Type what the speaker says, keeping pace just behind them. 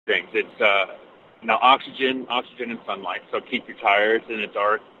things. It's now oxygen and sunlight. So keep your tires in a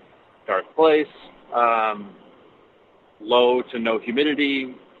dark place, low to no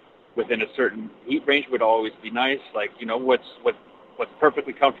humidity, within a certain heat range would always be nice. Like, what's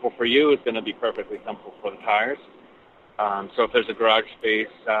perfectly comfortable for you is going to be perfectly comfortable for the tires. So if there's a garage space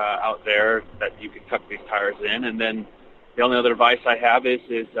out there that you can tuck these tires in, and then the only other advice I have is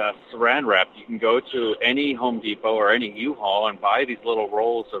saran wrap. You can go to any Home Depot or any U-Haul and buy these little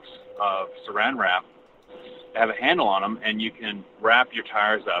rolls of saran wrap. They have a handle on them, and you can wrap your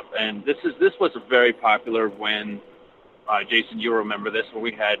tires up. And this was very popular when, Jason, you remember this, when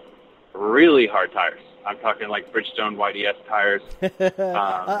we had really hard tires. I'm talking like Bridgestone YDS tires.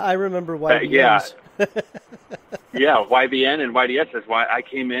 I remember YDS. Yeah, YBN and YDS is why I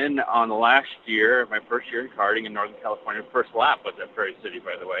came in on the last year, my first year in karting in Northern California. First lap was at Prairie City,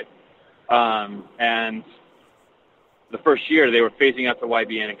 by the way. And the first year they were phasing out the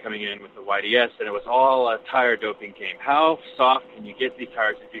YBN and coming in with the YDS, and it was all a tire doping game. How soft can you get these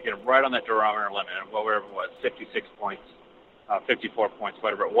tires if you get them right on that durometer limit, whatever it was, 56 points, 54 points,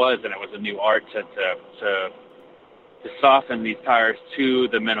 whatever it was, and it was a new art to soften these tires to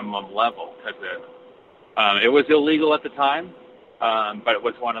the minimum level, because it was illegal at the time, but it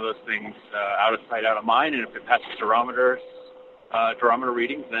was one of those things, out of sight, out of mind, and if it passes durometer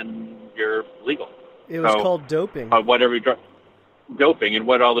readings, then you're legal. It was called doping. Doping, and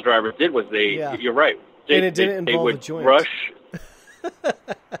what all the drivers did was you're right. And it didn't involve the joints. Rush.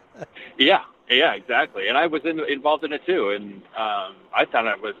 Yeah, exactly. And I was involved in it too, and I thought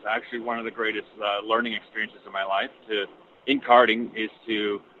it was actually one of the greatest learning experiences of my life in karting, is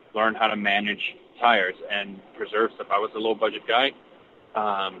to learn how to manage tires and preserve stuff. I was a low-budget guy,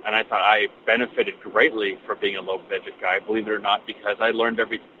 and I thought I benefited greatly from being a low-budget guy, believe it or not, because I learned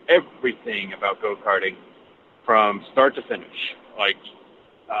everything about go-karting from start to finish. Like,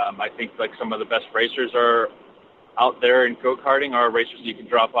 I think like some of the best racers are out there in go-karting are racers you can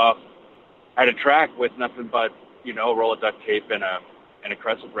drop off at a track with nothing but, a roll of duct tape and a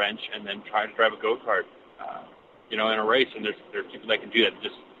crescent wrench, and then try to drive a go-kart, in a race. And there's people that can do that.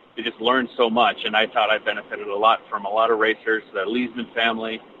 They just learn so much, and I thought I benefited a lot from a lot of racers, the Leesman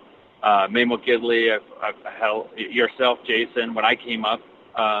family, Mamo Gidley, yourself, Jason. When I came up,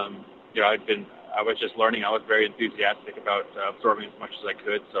 I was just learning. I was very enthusiastic about absorbing as much as I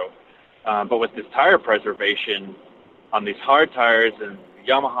could. So, but with this tire preservation on these hard tires and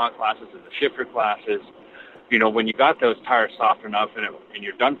the Yamaha classes and the shifter classes, when you got those tires soft enough and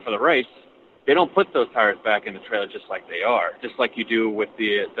you're done for the race, they don't put those tires back in the trailer just like they are, just like you do with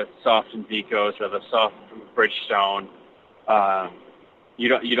the soft Invicos or the soft Bridgestone. You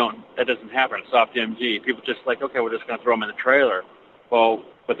don't. That doesn't happen. Soft MG. People just like, okay, we're just going to throw them in the trailer. Well,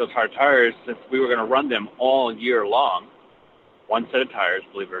 with those hard tires, since we were going to run them all year long, one set of tires,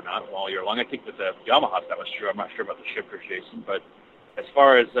 believe it or not, all year long. I think with the Yamahas that was true. I'm not sure about the shifters, Jason, but as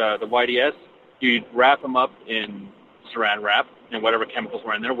far as the YDS, you'd wrap them up in saran wrap, and whatever chemicals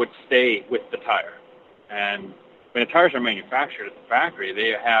were in there would stay with the tire. And when the tires are manufactured at the factory,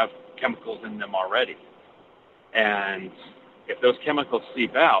 they have chemicals in them already. And if those chemicals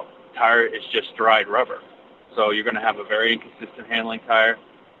seep out, the tire is just dried rubber. So you're going to have a very inconsistent handling tire,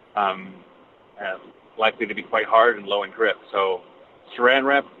 likely to be quite hard and low in grip. So saran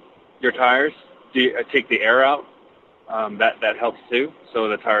wrap your tires, take the air out. That helps too. So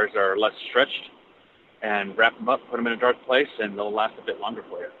the tires are less stretched. And wrap them up, put them in a dark place, and they'll last a bit longer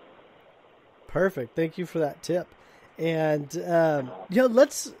for you. Perfect. Thank you for that tip. And, a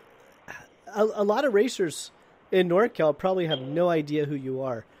lot of racers in NorCal probably have no idea who you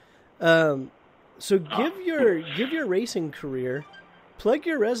are. So give your racing career, plug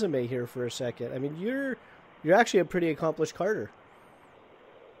your resume here for a second. I mean, you're actually a pretty accomplished karter.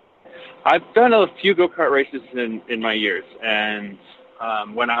 I've done a few go-kart races in my years, and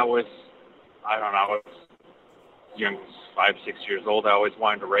when I was young, 5, 6 years old, I always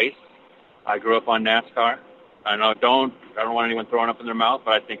wanted to race. I grew up on NASCAR. I don't want anyone throwing up in their mouth,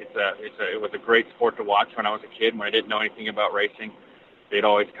 but I think it was a great sport to watch when I was a kid. When I didn't know anything about racing, they'd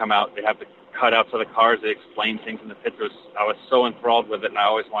always come out. They'd have the cutouts of the cars. They explain things in the pits. I was so enthralled with it, and I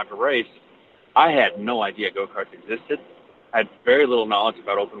always wanted to race. I had no idea go-karts existed. I had very little knowledge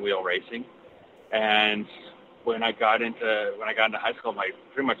about open wheel racing, and when I got into high school,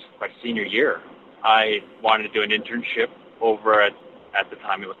 pretty much my senior year, I wanted to do an internship over at the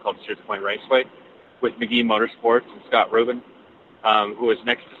time it was called Sears Point Raceway, with McGee Motorsports and Scott Rubin, who was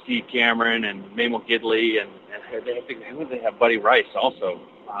next to Steve Cameron and Mamo Gidley, and they have Buddy Rice also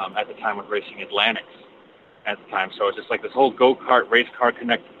at the time, was racing Atlantics at the time. So it was just like this whole go-kart, race car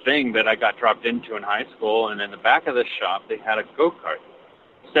connected thing that I got dropped into in high school. And in the back of the shop, they had a go-kart.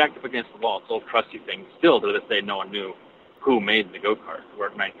 stacked up against the wall. It's old crusty thing. Still to this day, no one knew who made the go-kart, where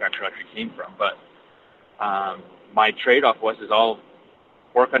the manufacturer actually came from. But my trade-off was I'll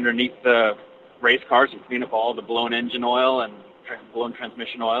work underneath the race cars and clean up all the blown engine oil and blown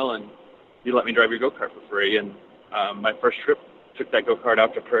transmission oil, and you let me drive your go-kart for free. And my first trip took that go-kart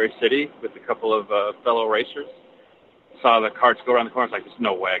out to Prairie City with a couple of fellow racers. Saw the carts go around the corner. I was like, there's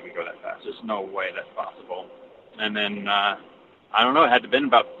no way I can go that fast. There's no way that's possible. And then, I don't know, it had to have been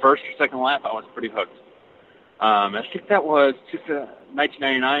about first or second lap. I was pretty hooked. I think that was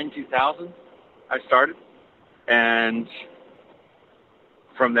 1999, 2000 I started. And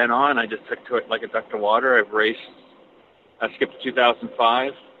from then on, I just took to it like a duck to water. I skipped to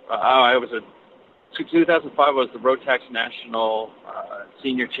 2005. 2005 was the Rotax National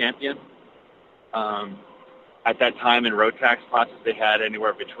Senior Champion. At that time in Rotax classes, they had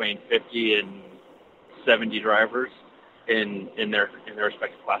anywhere between 50 and 70 drivers in their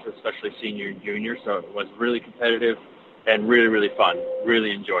respective classes, especially senior and junior. So it was really competitive and really, really fun.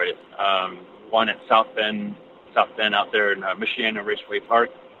 Really enjoyed it. Won at South Bend out there in Michiana Raceway Park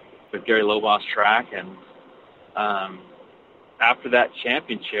with Gary Lobos track. And after that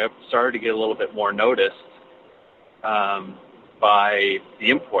championship, started to get a little bit more noticed by the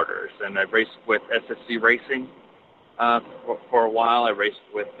importers. And I raced with SSC Racing for a while. I raced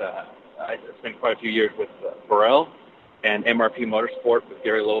with, I spent quite a few years with Burrell and MRP Motorsport with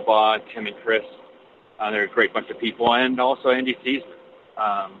Gary Lobaugh, Tim and Chris. They're a great bunch of people. And also Andy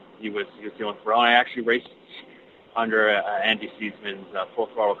Seisman. He was dealing with Burrell. I actually raced under Andy Seisman's full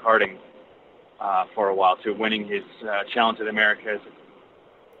throttle karting for a while too, winning his Challenge of the Americas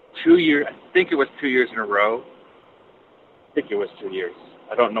 2 years. I think it was 2 years in a row. I think it was 2 years.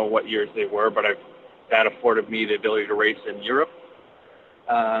 I don't know what years they were, but that afforded me the ability to race in Europe.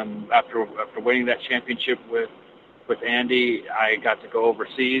 After winning that championship with Andy, I got to go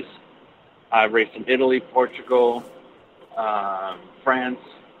overseas. I raced in Italy, Portugal, France.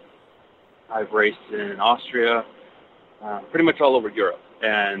 I've raced in Austria, pretty much all over Europe,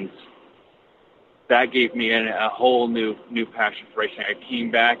 and that gave me a whole new passion for racing. I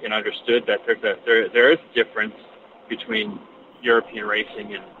came back and understood that there is a difference between European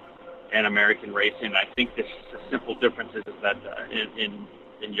racing and American racing. And I think the simple difference is that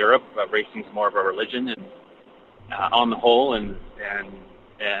in Europe, racing is more of a religion, and on the whole, and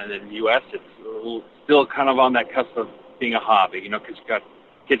in the U.S., it's still kind of on that cusp of being a hobby, because you've got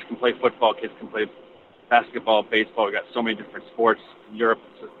kids can play football, kids can play basketball, baseball. We've got so many different sports. In Europe,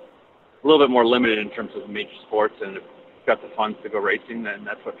 it's a little bit more limited in terms of major sports, and if you've got the funds to go racing, then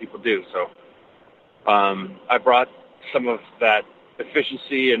that's what people do. So I brought some of that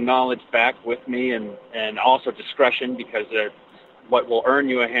efficiency and knowledge back with me, and also discretion, because what will earn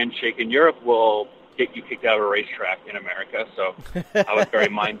you a handshake in Europe will get you kicked out of a racetrack in America. So I was very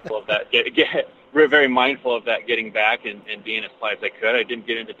mindful of that. We're very mindful of that, getting back and being as polite as I could. I didn't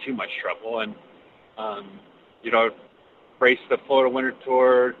get into too much trouble, and raced the Florida Winter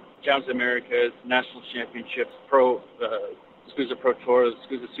Tour, Challenge of the Americas, National Championships, SCUSA Pro Tour,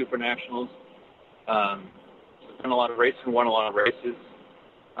 SCUSA Super Nationals. Done a lot of racing, won a lot of races.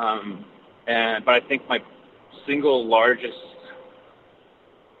 But I think my single largest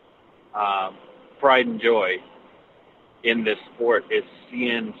pride and joy in this sport is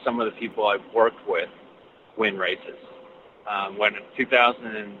seeing some of the people I've worked with win races. When in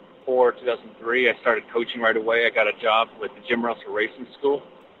 2004, 2003, I started coaching right away. I got a job with the Jim Russell Racing School,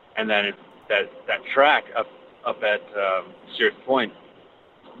 and then that track up at Sears Point,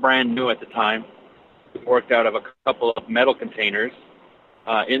 brand new at the time, worked out of a couple of metal containers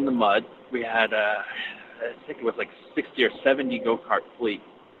in the mud. We had, I think it was like 60 or 70 go-kart fleet,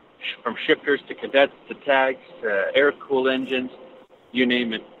 from shifters to cadets to tags to air-cooled engines, you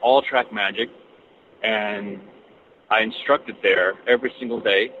name it, all track magic. And I instructed there every single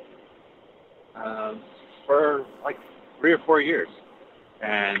day for like 3 or 4 years.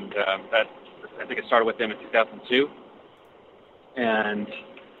 And I think I started with them in 2002. And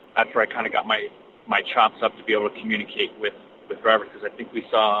after I kind of got my chops up to be able to communicate with drivers, because I think we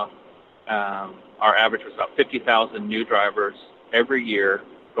saw our average was about 50,000 new drivers every year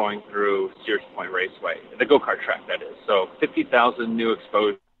going through Sears Point Raceway, the go-kart track, that is. So 50,000 new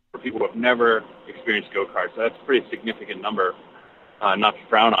exposure for people who have never experienced go-karts. So that's a pretty significant number, not to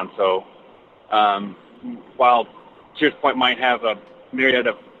frown on. So while Sears Point might have a myriad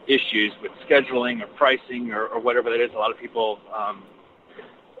of issues with scheduling or pricing or whatever that is, a lot of people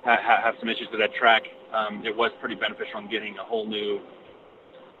have some issues with that track. It was pretty beneficial in getting a whole new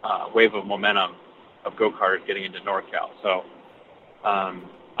wave of momentum of go-karters getting into NorCal. So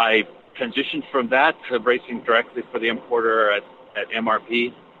I transitioned from that to racing directly for the importer at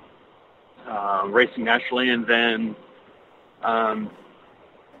MRP, racing nationally, and then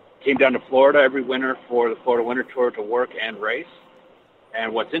came down to Florida every winter for the Florida Winter Tour to work and race.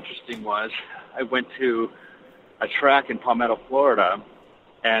 And what's interesting was I went to a track in Palmetto, Florida,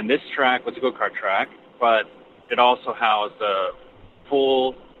 and this track was a go-kart track, but it also housed a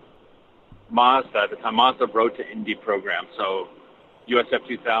full Mazda, at the time, Mazda Road to Indy program. So USF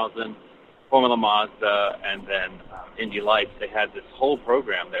 2000, Formula Mazda, and then Indy Lights. They had this whole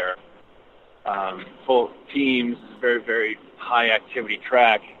program there, full teams, very, very high activity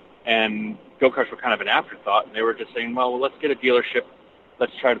track, and go-karts were kind of an afterthought, and they were just saying, well, let's get a dealership,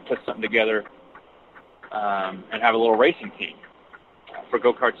 let's try to put something together and have a little racing team for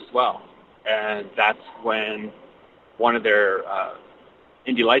go-karts as well. And that's when one of their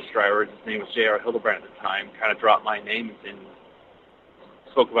Indy Lights drivers, his name was J.R. Hildebrand at the time, kind of dropped my name and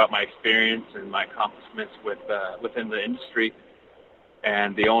spoke about my experience and my accomplishments within the industry.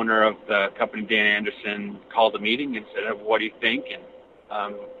 And the owner of the company, Dan Anderson, called a meeting and said, what do you think?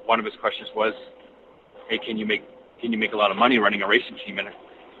 And one of his questions was, hey, can you make a lot of money running a racing team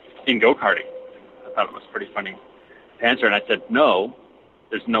in go-karting? I thought it was pretty funny to answer. And I said, no,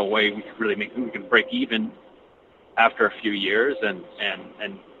 there's no way we could really we can break even after a few years.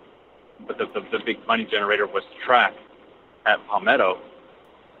 But the big money generator was the track at Palmetto.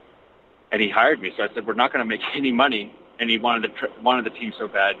 And he hired me. So I said, we're not going to make any money. And he wanted the team so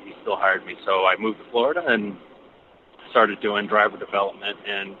bad, he still hired me. So I moved to Florida and started doing driver development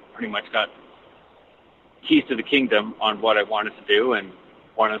and pretty much got keys to the kingdom on what I wanted to do. And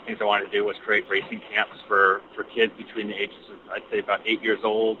one of the things I wanted to do was create racing camps for kids between the ages of, I'd say, about 8 years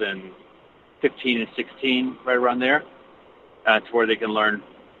old and 15 and 16, right around there, to where they can learn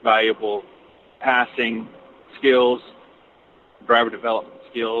valuable passing skills, driver development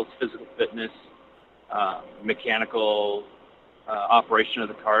skills, physical fitness, mechanical operation of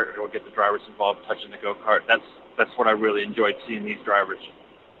the cart, or get the drivers involved touching the go-kart. That's what I really enjoyed, seeing these drivers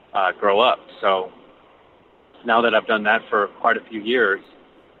grow up. So now that I've done that for quite a few years,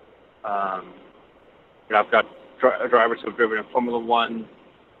 I've got drivers who have driven in Formula One,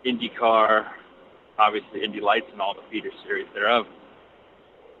 IndyCar, obviously Indy Lights and all the feeder series thereof.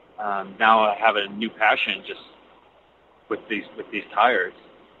 Now I have a new passion just with these tires,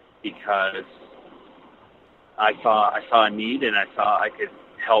 because I saw a need, and I saw I could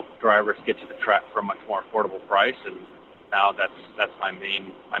help drivers get to the track for a much more affordable price, and now that's my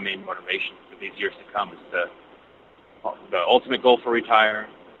main motivation for these years to come. Is the ultimate goal for reTyre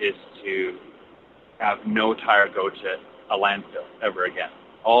is to have no tire go to a landfill ever again.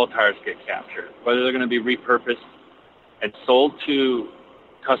 All tires get captured, whether they're going to be repurposed and sold to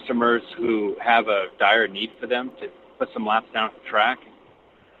customers who have a dire need for them to put some laps down at the track,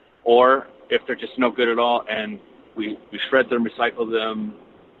 or if they're just no good at all and we shred them, recycle them,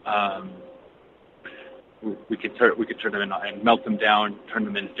 we could turn them in and melt them down, turn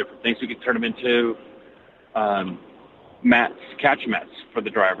them into different things. We could turn them into catch mats for the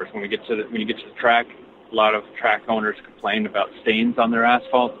drivers. When you get to the track, a lot of track owners complain about stains on their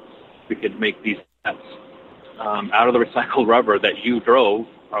asphalt. We could make these mats out of the recycled rubber that you drove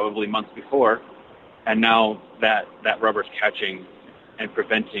probably months before, and now that rubber's catching and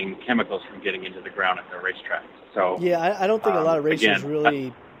preventing chemicals from getting into the ground at the racetrack. So yeah, I don't think a lot of racers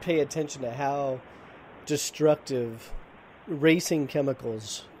really pay attention to how destructive racing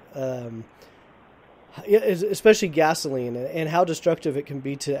chemicals, especially gasoline, and how destructive it can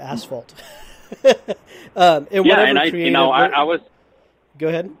be to asphalt. I was. Go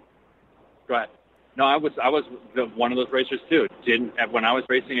ahead. Go ahead. No, I was one of those racers too. When I was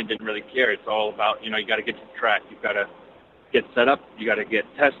racing, I didn't really care. It's all about, you got to get to the track. You've got to get set up. You got to get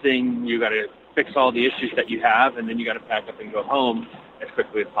testing. You got to fix all the issues that you have, and then you got to pack up and go home as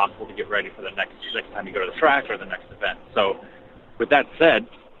quickly as possible to get ready for the next time you go to the track or the next event. So, with that said,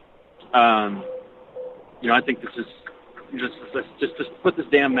 I think this is just put this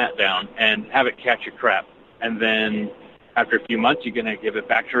damn mat down and have it catch your crap, and then after a few months, you're going to give it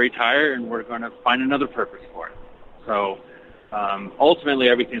back to reTyre, and we're going to find another purpose for it. So ultimately,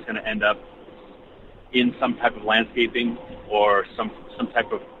 everything's going to end up in some type of landscaping or some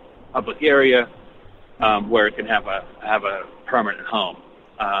type of public area where it can have a permanent home.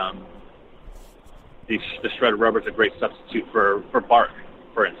 The shredded rubber is a great substitute for bark,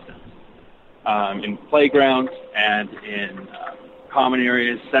 for instance, in playgrounds and in common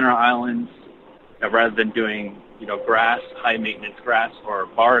areas, center islands, rather than doing grass, high maintenance grass or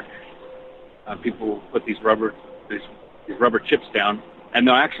bark. People put these rubber chips down, and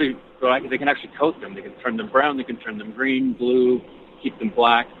they can actually coat them. They can turn them brown, they can turn them green, blue, keep them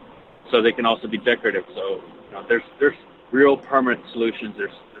black, so they can also be decorative. So there's real permanent solutions.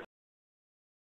 There's